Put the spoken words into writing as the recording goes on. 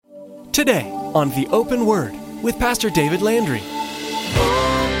Today on The Open Word with Pastor David Landry.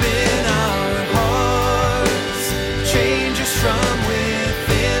 Open our hearts, change us from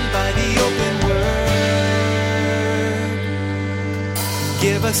within by the open word.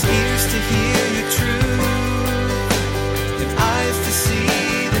 Give us ears to hear your truth and eyes to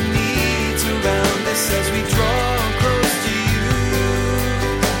see the needs around us as we draw close to you.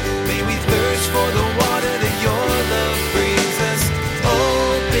 May we thirst for the water that your love brings us.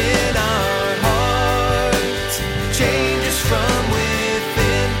 Open our hearts, change us from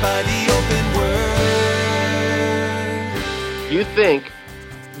within by the open word. Do you think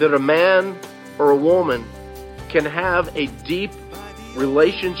that a man or a woman can have a deep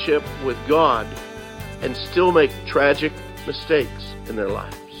relationship with God and still make tragic mistakes in their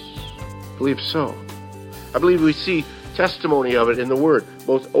lives? I believe so. I believe we see testimony of it in the Word,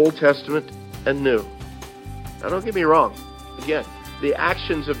 both Old Testament and New. Now, don't get me wrong. Again, the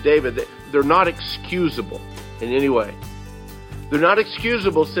actions of David, they're not excusable in any way. They're not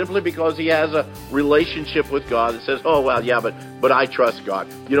excusable simply because he has a relationship with God that says, oh, well, yeah, but I trust God.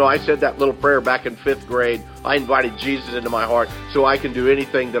 You know, I said that little prayer back in 5th grade. I invited Jesus into my heart so I can do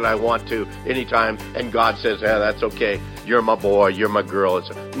anything that I want to anytime. And God says, yeah, that's okay. You're my boy. You're my girl.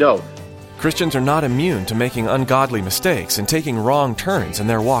 No. Christians are not immune to making ungodly mistakes and taking wrong turns in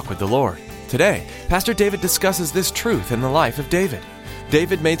their walk with the Lord. Today, Pastor David discusses this truth in the life of David.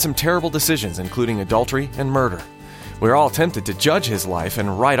 David made some terrible decisions, including adultery and murder. We're all tempted to judge his life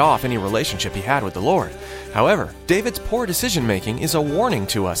and write off any relationship he had with the Lord. However, David's poor decision-making is a warning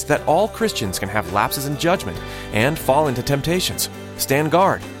to us that all Christians can have lapses in judgment and fall into temptations. Stand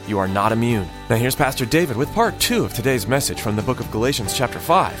guard. You are not immune. Now here's Pastor David with part 2 of today's message from the book of Galatians chapter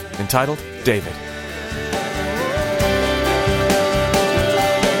 5, entitled David.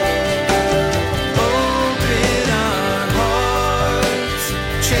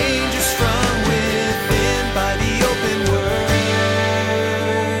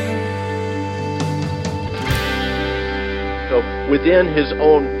 Within his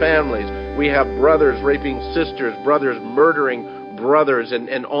own families, we have brothers raping sisters, brothers murdering brothers, and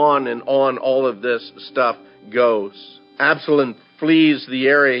on all of this stuff goes. Absalom flees the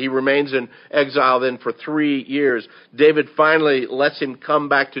area. He remains in exile then for 3 years. David finally lets him come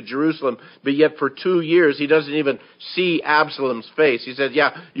back to Jerusalem, but yet for 2 years he doesn't even see Absalom's face. He says,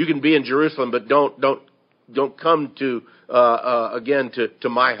 yeah, you can be in Jerusalem, but don't come to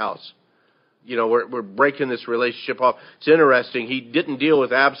my house. You know, we're breaking this relationship off. It's interesting. He didn't deal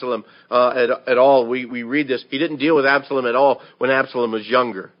with Absalom at all. We read this. He didn't deal with Absalom at all when Absalom was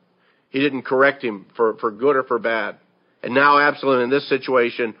younger. He didn't correct him for good or for bad. And now Absalom, in this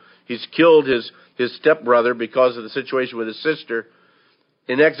situation, he's killed his stepbrother because of the situation with his sister.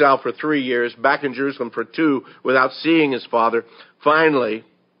 In exile for 3 years, back in Jerusalem for 2, without seeing his father. Finally,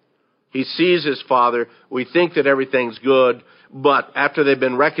 he sees his father. We think that everything's good. But after they've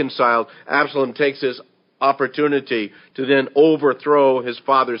been reconciled, Absalom takes this opportunity to then overthrow his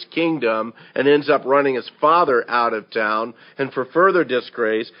father's kingdom and ends up running his father out of town. And for further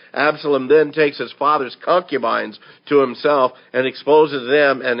disgrace, Absalom then takes his father's concubines to himself and exposes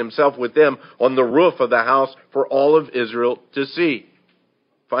them and himself with them on the roof of the house for all of Israel to see.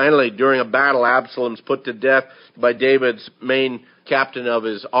 Finally, during a battle, Absalom's put to death by David's main captain of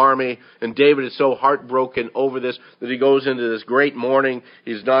his army, and David is so heartbroken over this that he goes into this great mourning.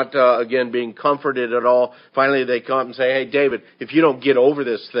 He's not, again, being comforted at all. Finally, they come and say, hey, David, if you don't get over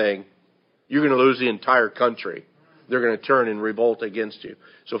this thing, you're going to lose the entire country. They're going to turn and revolt against you.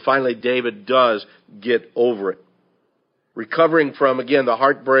 So finally, David does get over it. Recovering from, again, the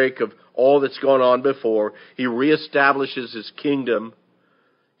heartbreak of all that's gone on before, he reestablishes his kingdom.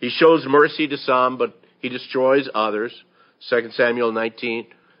 He shows mercy to some, but he destroys others. 2 Samuel 19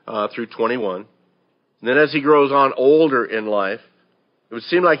 through 21. And then as he grows on older in life, it would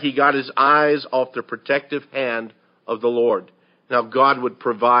seem like he got his eyes off the protective hand of the Lord. Now God would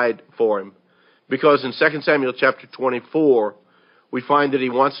provide for him. Because in 2 Samuel chapter 24, we find that he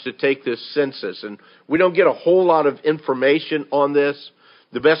wants to take this census. And we don't get a whole lot of information on this.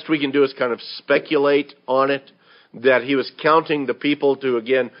 The best we can do is kind of speculate on it. That he was counting the people to,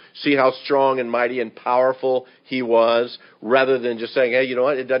 again, see how strong and mighty and powerful he was, rather than just saying, hey, you know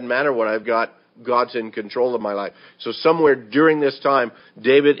what, it doesn't matter what I've got, God's in control of my life. So somewhere during this time,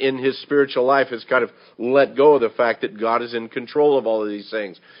 David in his spiritual life has kind of let go of the fact that God is in control of all of these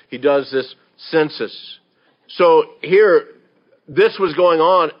things. He does this census. So here, this was going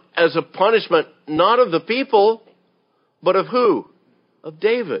on as a punishment, not of the people, but of who? Of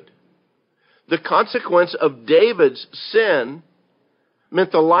David. The consequence of David's sin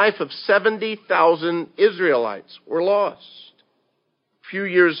meant the life of 70,000 Israelites were lost. few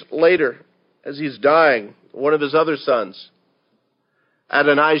years later, as he's dying, one of his other sons,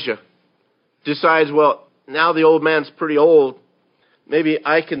 Adonijah, decides, well, now the old man's pretty old. Maybe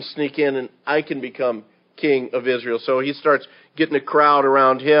I can sneak in and I can become king of Israel. So he starts getting a crowd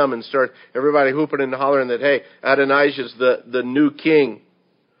around him and start everybody hooping and hollering that, hey, Adonijah's the new king.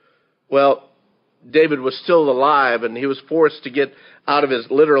 Well, David was still alive, and he was forced to get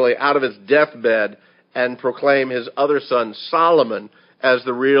literally out of his deathbed and proclaim his other son, Solomon, as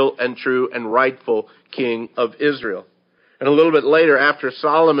the real and true and rightful king of Israel. And a little bit later, after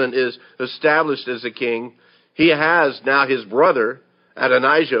Solomon is established as a king, he has now his brother,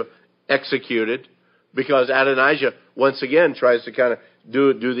 Adonijah, executed, because Adonijah once again tries to kind of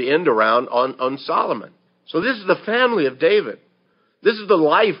do the end around on Solomon. So this is the family of David. This is the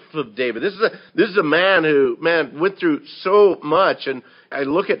life of David. This is a man who, went through so much. And I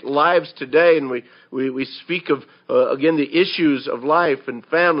look at lives today, and we speak of, again, the issues of life and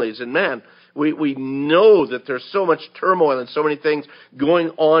families. And we know that there's so much turmoil and so many things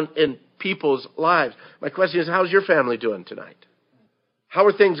going on in people's lives. My question is, how's your family doing tonight? How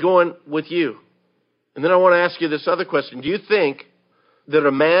are things going with you? And then I want to ask you this other question. Do you think that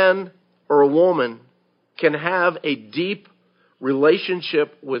a man or a woman can have a deep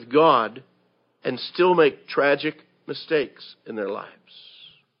relationship with God and still make tragic mistakes in their lives?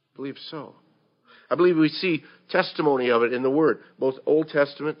 I believe so. I believe we see testimony of it in the Word, both Old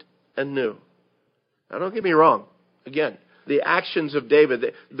Testament and New. Now, don't get me wrong. Again, the actions of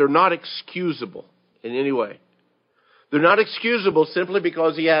David, they're not excusable in any way. They're not excusable simply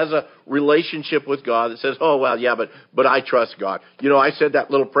because he has a relationship with God that says, oh, well, yeah, but I trust God. You know, I said that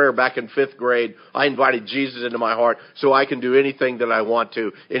little prayer back in 5th grade. I invited Jesus into my heart so I can do anything that I want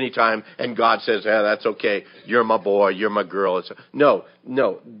to anytime. And God says, yeah, that's okay. You're my boy. You're my girl. No,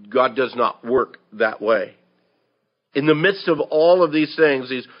 God does not work that way. In the midst of all of these things,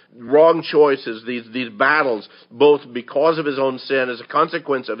 these wrong choices, these battles, both because of his own sin, as a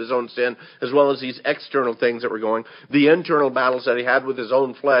consequence of his own sin, as well as these external things that were going, the internal battles that he had with his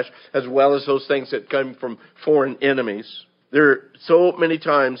own flesh, as well as those things that came from foreign enemies. There are so many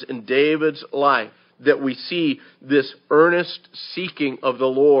times in David's life that we see this earnest seeking of the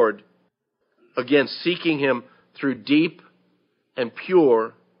Lord, again, seeking him through deep and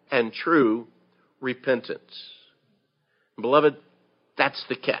pure and true repentance. Beloved, that's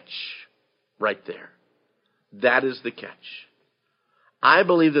the catch right there. That is the catch. I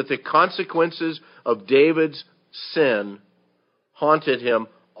believe that the consequences of David's sin haunted him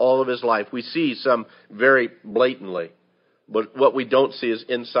all of his life. We see some very blatantly, but what we don't see is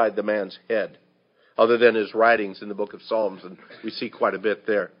inside the man's head, other than his writings in the book of Psalms, and we see quite a bit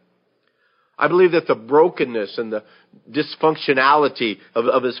there. I believe that the brokenness and the dysfunctionality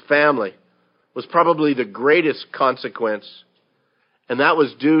of his family was probably the greatest consequence, and that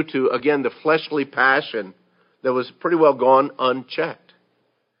was due to, again, the fleshly passion that was pretty well gone unchecked.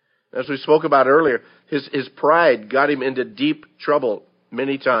 As we spoke about earlier, his pride got him into deep trouble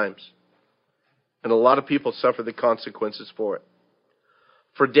many times, and a lot of people suffer the consequences for it.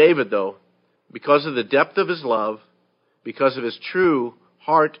 For David, though, because of the depth of his love, because of his true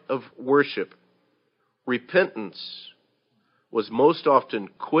heart of worship, repentance was most often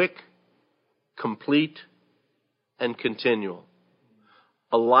quick, complete, and continual.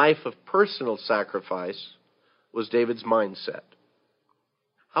 A life of personal sacrifice was David's mindset.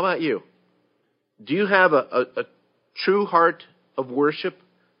 How about you? Do you have a true heart of worship,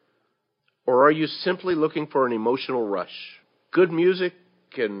 or are you simply looking for an emotional rush? Good music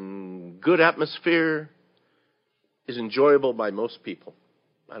and good atmosphere is enjoyable by most people.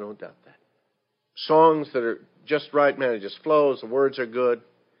 I don't doubt that. Songs that are just right, it just flows, the words are good.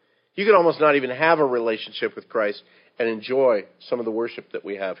 You could almost not even have a relationship with Christ and enjoy some of the worship that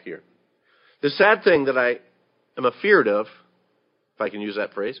we have here. The sad thing that I am afeared of, if I can use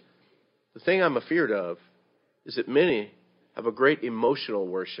that phrase, the thing I'm afeared of is that many have a great emotional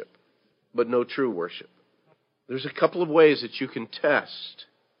worship, but no true worship. There's a couple of ways that you can test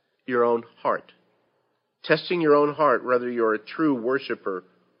your own heart. Testing your own heart, whether you're a true worshiper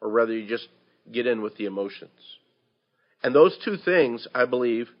or whether you just get in with the emotions. And those two things, I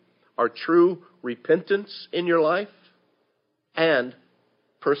believe, are true repentance in your life and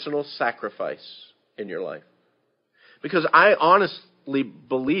personal sacrifice in your life. Because I honestly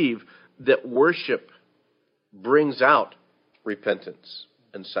believe that worship brings out repentance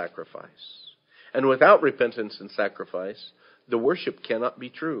and sacrifice. And without repentance and sacrifice, the worship cannot be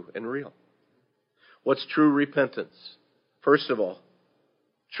true and real. What's true repentance? First of all,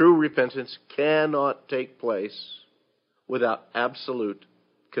 true repentance cannot take place without absolute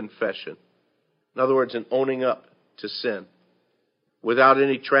confession. In other words, an owning up to sin. without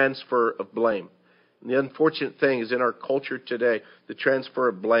any transfer of blame. And the unfortunate thing is in our culture today, the transfer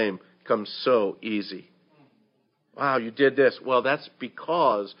of blame comes so easy. Wow, you did this. Well, that's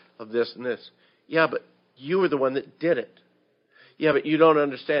because of this and this. Yeah, but you were the one that did it. Yeah, but you don't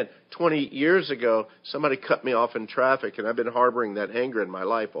understand. 20 years ago, somebody cut me off in traffic, and I've been harboring that anger in my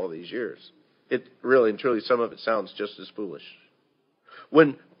life all these years. It really and truly, some of it sounds just as foolish.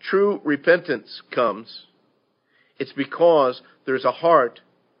 When true repentance comes, it's because there's a heart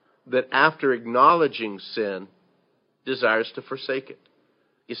that after acknowledging sin, desires to forsake it.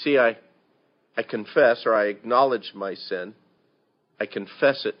 You see, I confess, or I acknowledge my sin. I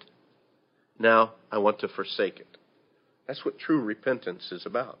confess it. Now I want to forsake it. That's what true repentance is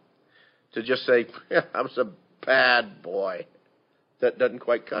about. To just say, yeah, I was a bad boy. That doesn't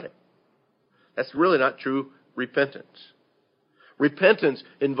quite cut it. That's really not true repentance. Repentance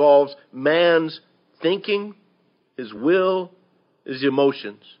involves man's thinking, his will, his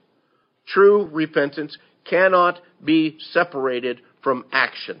emotions. True repentance cannot be separated from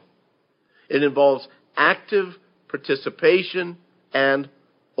action. It involves active participation and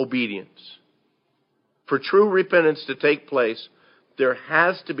obedience. For true repentance to take place, there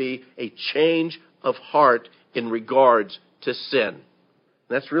has to be a change of heart in regards to sin.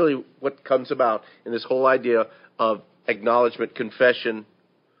 That's really what comes about in this whole idea of acknowledgement, confession,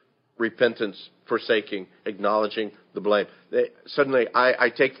 repentance, forsaking, acknowledging the blame. Suddenly, I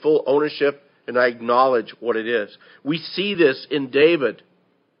take full ownership and I acknowledge what it is. We see this in David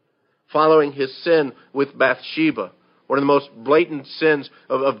following his sin with Bathsheba. One of the most blatant sins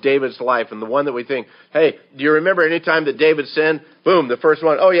of David's life, and the one that we think, hey, do you remember any time that David sinned? Boom, the first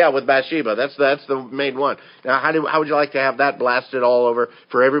one. Oh yeah, with Bathsheba. That's the main one. Now, how would you like to have that blasted all over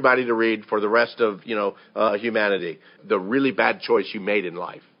for everybody to read for the rest of humanity? The really bad choice you made in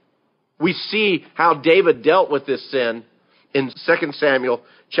life. We see how David dealt with this sin in 2 Samuel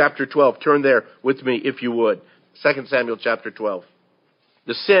chapter 12. Turn there with me if you would. 2 Samuel chapter 12.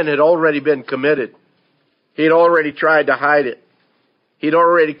 The sin had already been committed. He had already tried to hide it. He'd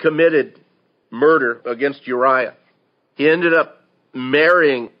already committed murder against Uriah. He ended up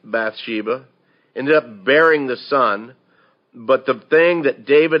marrying Bathsheba, ended up bearing the son, but the thing that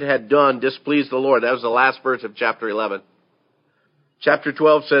David had done displeased the Lord. That was the last verse of chapter 11. Chapter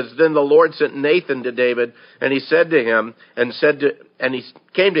 12 says, Then the Lord sent Nathan to David, and he said to him, and he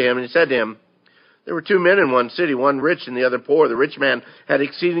came to him, and he said to him, There were 2 men in one city, one rich and the other poor. The rich man had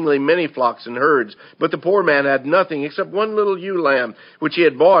exceedingly many flocks and herds, but the poor man had nothing except one little ewe lamb, which he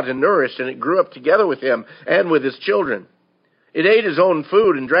had bought and nourished, and it grew up together with him and with his children. It ate his own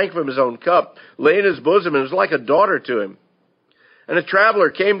food and drank from his own cup, lay in his bosom, and was like a daughter to him. And a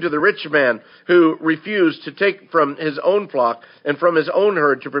traveler came to the rich man, who refused to take from his own flock and from his own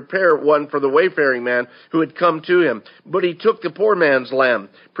herd to prepare one for the wayfaring man who had come to him. But he took the poor man's lamb,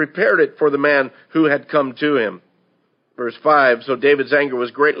 prepared it for the man who had come to him. Verse 5, So David's anger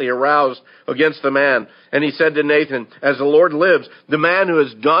was greatly aroused against the man. And he said to Nathan, As the Lord lives, the man who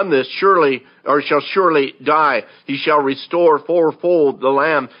has done this shall surely die. He shall restore fourfold the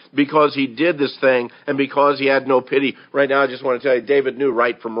lamb because he did this thing and because he had no pity. Right now, I just want to tell you, David knew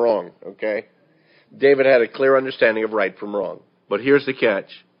right from wrong, okay? David had a clear understanding of right from wrong. But here's the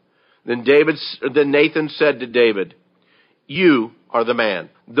catch. Then Nathan said to David, You are the man.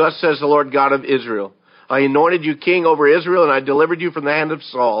 Thus says the Lord God of Israel. I anointed you king over Israel, and I delivered you from the hand of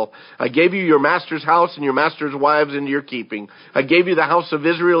Saul. I gave you your master's house and your master's wives into your keeping. I gave you the house of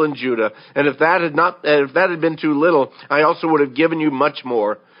Israel and Judah. And if that had been too little, I also would have given you much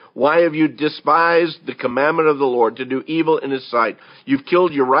more. Why have you despised the commandment of the Lord to do evil in his sight? You've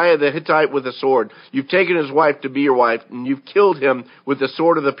killed Uriah the Hittite with a sword. You've taken his wife to be your wife, and you've killed him with the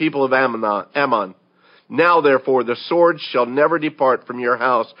sword of the people of Ammon. Now, therefore, the sword shall never depart from your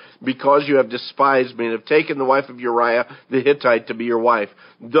house, because you have despised me and have taken the wife of Uriah the Hittite to be your wife.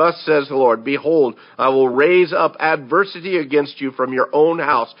 Thus says the Lord, Behold, I will raise up adversity against you from your own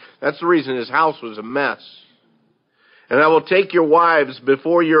house. That's the reason his house was a mess. And I will take your wives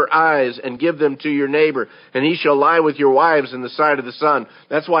before your eyes and give them to your neighbor, and he shall lie with your wives in the sight of the sun.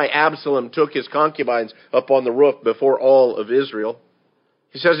 That's why Absalom took his concubines up on the roof before all of Israel.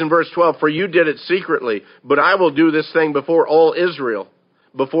 He says in verse 12, For you did it secretly, but I will do this thing before all Israel,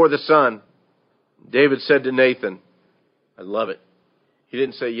 before the sun. David said to Nathan, I love it. He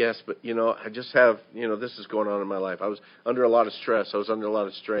didn't say, yes, but, I just have, this is going on in my life. I was under a lot of stress. I was under a lot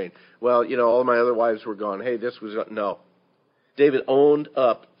of strain. Well, all my other wives were gone. Hey, this was, no. David owned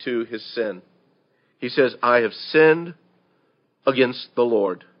up to his sin. He says, I have sinned against the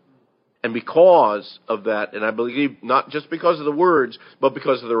Lord. And because of that, and I believe not just because of the words, but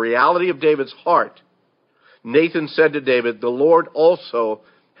because of the reality of David's heart, Nathan said to David, "The Lord also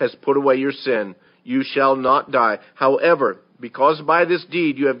has put away your sin. You shall not die. However, because by this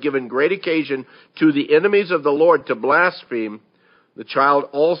deed you have given great occasion to the enemies of the Lord to blaspheme, the child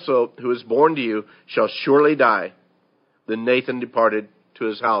also who is born to you shall surely die." Then Nathan departed to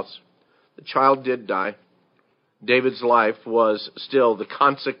his house. The child did die. David's life was still, the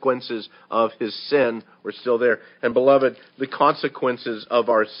consequences of his sin were still there. And beloved, the consequences of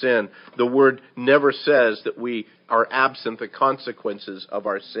our sin, the word never says that we are absent the consequences of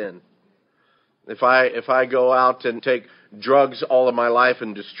our sin. If I go out and take drugs all of my life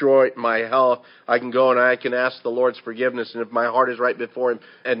and destroy my health, I can go and I can ask the Lord's forgiveness. And if my heart is right before Him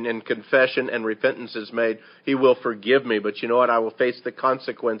and confession and repentance is made, He will forgive me. But you know what? I will face the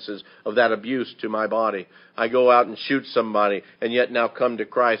consequences of that abuse to my body. I go out and shoot somebody and yet now come to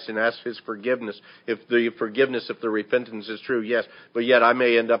Christ and ask His forgiveness. If the repentance is true, yes. But yet I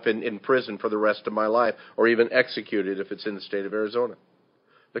may end up in prison for the rest of my life, or even executed if it's in the state of Arizona.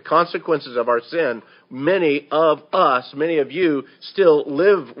 The consequences of our sin, many of us, many of you, still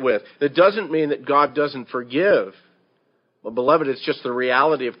live with. That doesn't mean that God doesn't forgive. Well, beloved, it's just the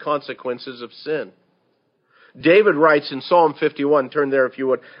reality of consequences of sin. David writes in Psalm 51, turn there if you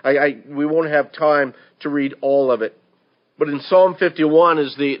would. We won't have time to read all of it. But in Psalm 51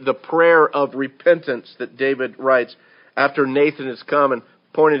 is the prayer of repentance that David writes after Nathan has come and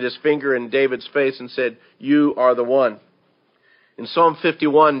pointed his finger in David's face and said, "You are the one." In Psalm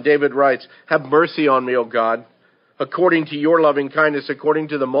 51, David writes, "Have mercy on me, O God, according to your loving kindness, according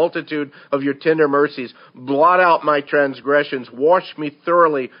to the multitude of your tender mercies. Blot out my transgressions, wash me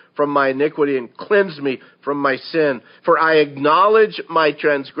thoroughly from my iniquity, and cleanse me from my sin. For I acknowledge my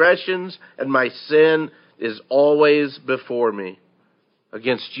transgressions, and my sin is always before me.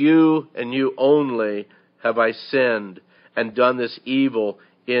 Against you and you only have I sinned, and done this evil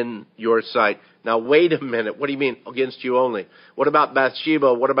in your sight." Now, wait a minute. What do you mean, against you only? What about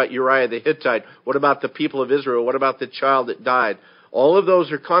Bathsheba? What about Uriah the Hittite? What about the people of Israel? What about the child that died? All of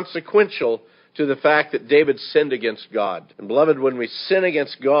those are consequential to the fact that David sinned against God. And beloved, when we sin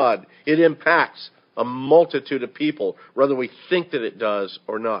against God, it impacts a multitude of people, whether we think that it does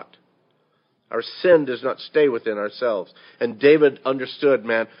or not. Our sin does not stay within ourselves. And David understood,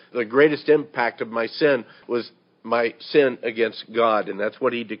 man, the greatest impact of my sin was my sin against God. And that's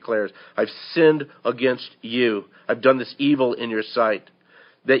what he declares. I've sinned against you. I've done this evil in your sight.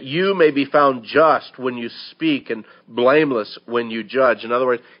 That you may be found just when you speak and blameless when you judge. In other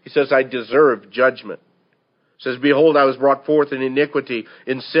words, he says, I deserve judgment. He says, "Behold, I was brought forth in iniquity.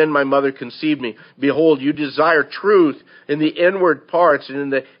 In sin my mother conceived me. Behold, you desire truth in the inward parts, and in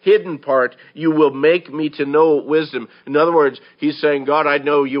the hidden part you will make me to know wisdom." In other words, he's saying, God, I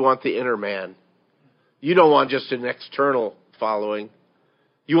know you want the inner man. You don't want just an external following.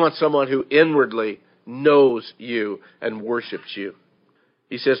 You want someone who inwardly knows you and worships you.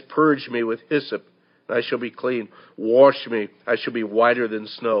 He says, "Purge me with hyssop, and I shall be clean. Wash me, I shall be whiter than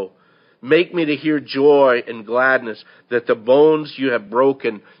snow. Make me to hear joy and gladness, that the bones you have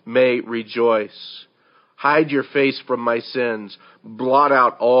broken may rejoice. Hide your face from my sins. Blot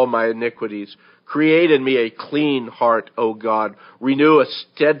out all my iniquities. Create in me a clean heart, O God. Renew a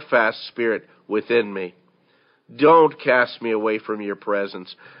steadfast spirit within me. Don't cast me away from your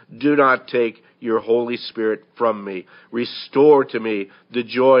presence. Do not take your Holy Spirit from me. Restore to me the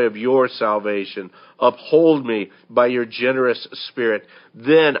joy of your salvation. Uphold me by your generous spirit.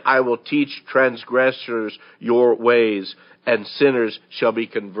 Then I will teach transgressors your ways, and sinners shall be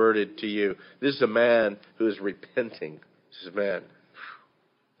converted to you." This is a man who is repenting. This is a man,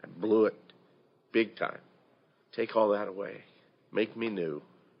 I blew it big time. Take all that away. Make me new.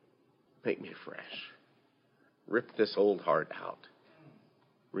 Make me fresh. Rip this old heart out.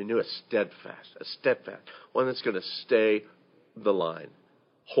 Renew a steadfast, one that's going to stay the line,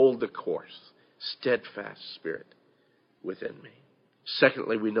 hold the course, steadfast spirit within me.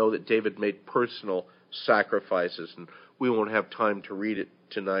 Secondly, we know that David made personal sacrifices, and we won't have time to read it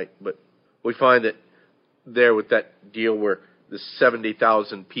tonight, but we find that there with that deal where the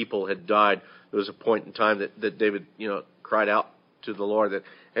 70,000 people had died, there was a point in time that David, cried out to the Lord that,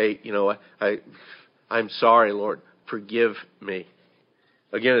 hey, I'm sorry, Lord, forgive me.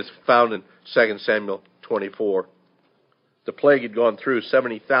 Again, it's found in 2 Samuel 24. The plague had gone through.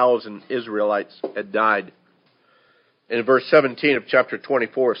 70,000 Israelites had died. In verse 17 of chapter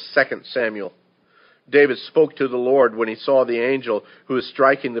 24 of 2 Samuel, David spoke to the Lord when he saw the angel who was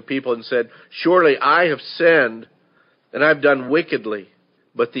striking the people and said, "Surely I have sinned and I've done wickedly.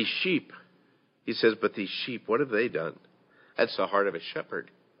 But these sheep," he says, "but these sheep, what have they done?" That's the heart of a shepherd,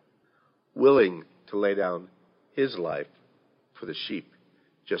 willing to lay down his life for the sheep,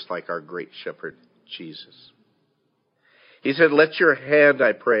 just like our great shepherd, Jesus. He said, let your hand,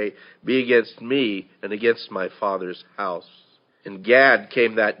 I pray, be against me and against my father's house. And Gad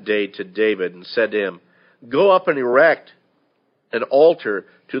came that day to David and said to him, go up and erect an altar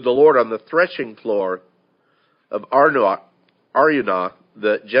to the Lord on the threshing floor of Araunah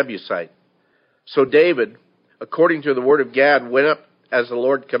the Jebusite. So David, according to the word of Gad, went up as the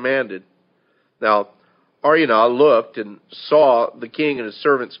Lord commanded. Now Araunah looked and saw the king and his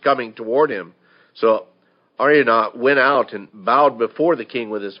servants coming toward him. So Araunah went out and bowed before the king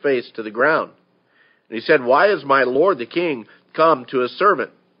with his face to the ground. And he said, why is my lord the king come to his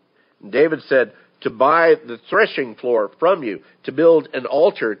servant? And David said, to buy the threshing floor from you, to build an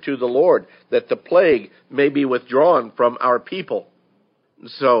altar to the Lord, that the plague may be withdrawn from our people.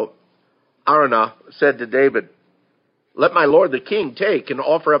 And so Araunah said to David, let my lord the king take and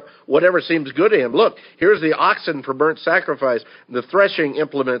offer up whatever seems good to him. Look, here's the oxen for burnt sacrifice, the threshing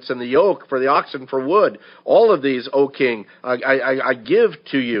implements and the yoke for the oxen for wood. All of these, O king, I give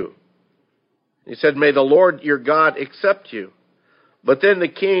to you. He said, may the Lord your God accept you. But then the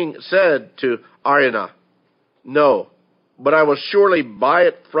king said to Araunah, no, but I will surely buy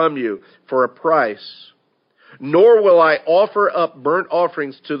it from you for a price. Nor will I offer up burnt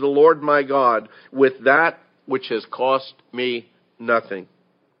offerings to the Lord my God with that which has cost me nothing.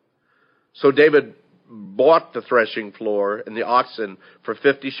 So David bought the threshing floor and the oxen for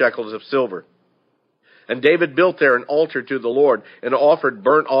 50 shekels of silver. And David built there an altar to the Lord and offered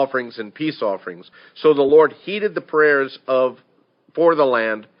burnt offerings and peace offerings. So the Lord heeded the prayers for the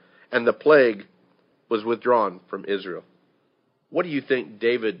land, and the plague was withdrawn from Israel. What do you think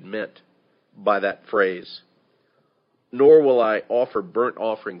David meant by that phrase? Nor will I offer burnt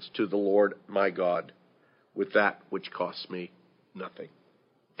offerings to the Lord my God with that which costs me nothing.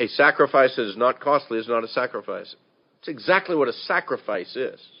 A sacrifice that is not costly is not a sacrifice. It's exactly what a sacrifice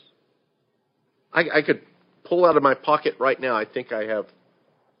is. I could pull out of my pocket right now, I think I have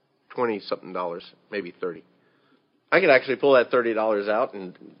 $20-something, maybe 30. I could actually pull that $30 out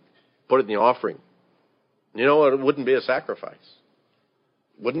and put it in the offering. You know what? It wouldn't be a sacrifice.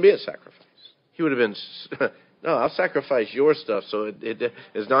 Wouldn't be a sacrifice. He would have been, no, I'll sacrifice your stuff so it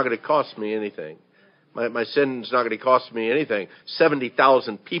is not going to cost me anything. My sin's not going to cost me anything.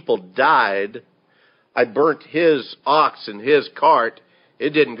 70,000 people died. I burnt his ox and his cart. It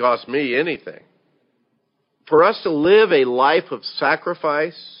didn't cost me anything. For us to live a life of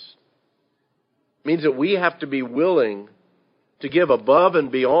sacrifice means that we have to be willing to give above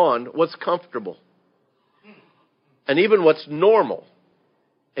and beyond what's comfortable. And even what's normal.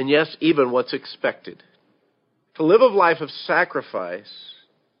 And yes, even what's expected. To live a life of sacrifice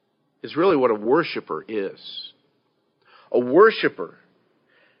is really what a worshiper is. A worshiper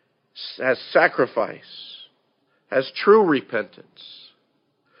has sacrifice, has true repentance.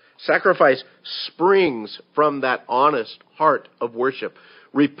 Sacrifice springs from that honest heart of worship.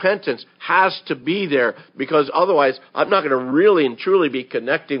 Repentance has to be there, because otherwise I'm not going to really and truly be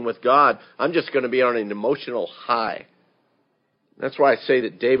connecting with God. I'm just going to be on an emotional high. That's why I say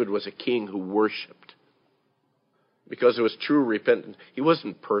that David was a king who worshiped, because it was true repentance. He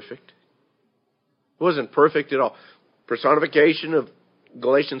wasn't perfect. He wasn't perfect at all. Personification of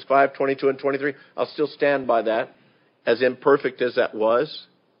Galatians 5:22 and 23, I'll still stand by that, as imperfect as that was.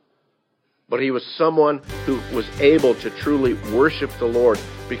 But he was someone who was able to truly worship the Lord,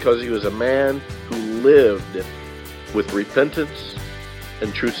 because he was a man who lived with repentance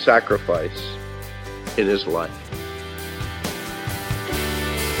and true sacrifice in his life.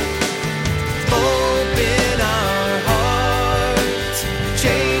 Open our hearts,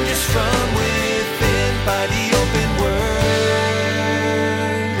 change us from within by the open word.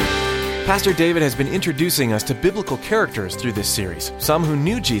 Pastor David has been introducing us to biblical characters through this series, some who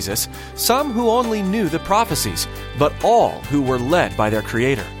knew Jesus, some who only knew the prophecies, but all who were led by their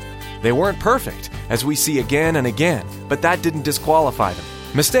Creator. They weren't perfect, as we see again and again, but that didn't disqualify them.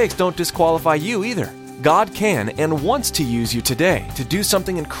 Mistakes don't disqualify you either. God can and wants to use you today to do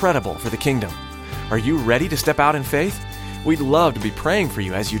something incredible for the kingdom. Are you ready to step out in faith? We'd love to be praying for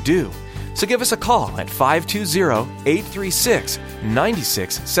you as you do. So give us a call at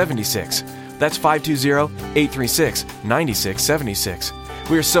 520-836-9676. That's 520-836-9676.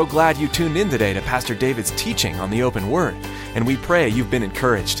 We are so glad you tuned in today to Pastor David's teaching on the open word, and we pray you've been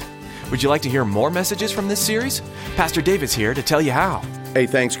encouraged. Would you like to hear more messages from this series? Pastor David's here to tell you how. Hey,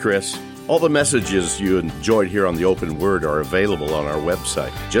 thanks, Chris. All the messages you enjoyed here on The Open Word are available on our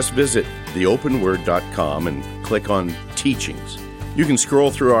website. Just visit theopenword.com and click on Teachings. You can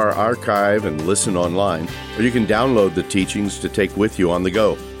scroll through our archive and listen online, or you can download the teachings to take with you on the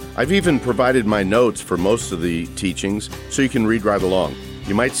go. I've even provided my notes for most of the teachings so you can read right along.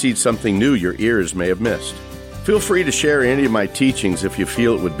 You might see something new your ears may have missed. Feel free to share any of my teachings if you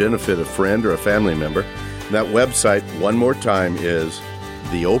feel it would benefit a friend or a family member. That website, one more time, is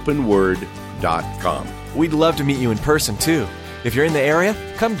theopenword.com. We'd love to meet you in person, too. If you're in the area,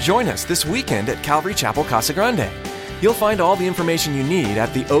 come join us this weekend at Calvary Chapel, Casa Grande. You'll find all the information you need at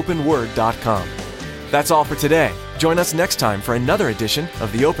theopenword.com. That's all for today. Join us next time for another edition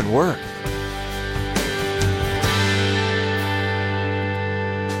of The Open Word.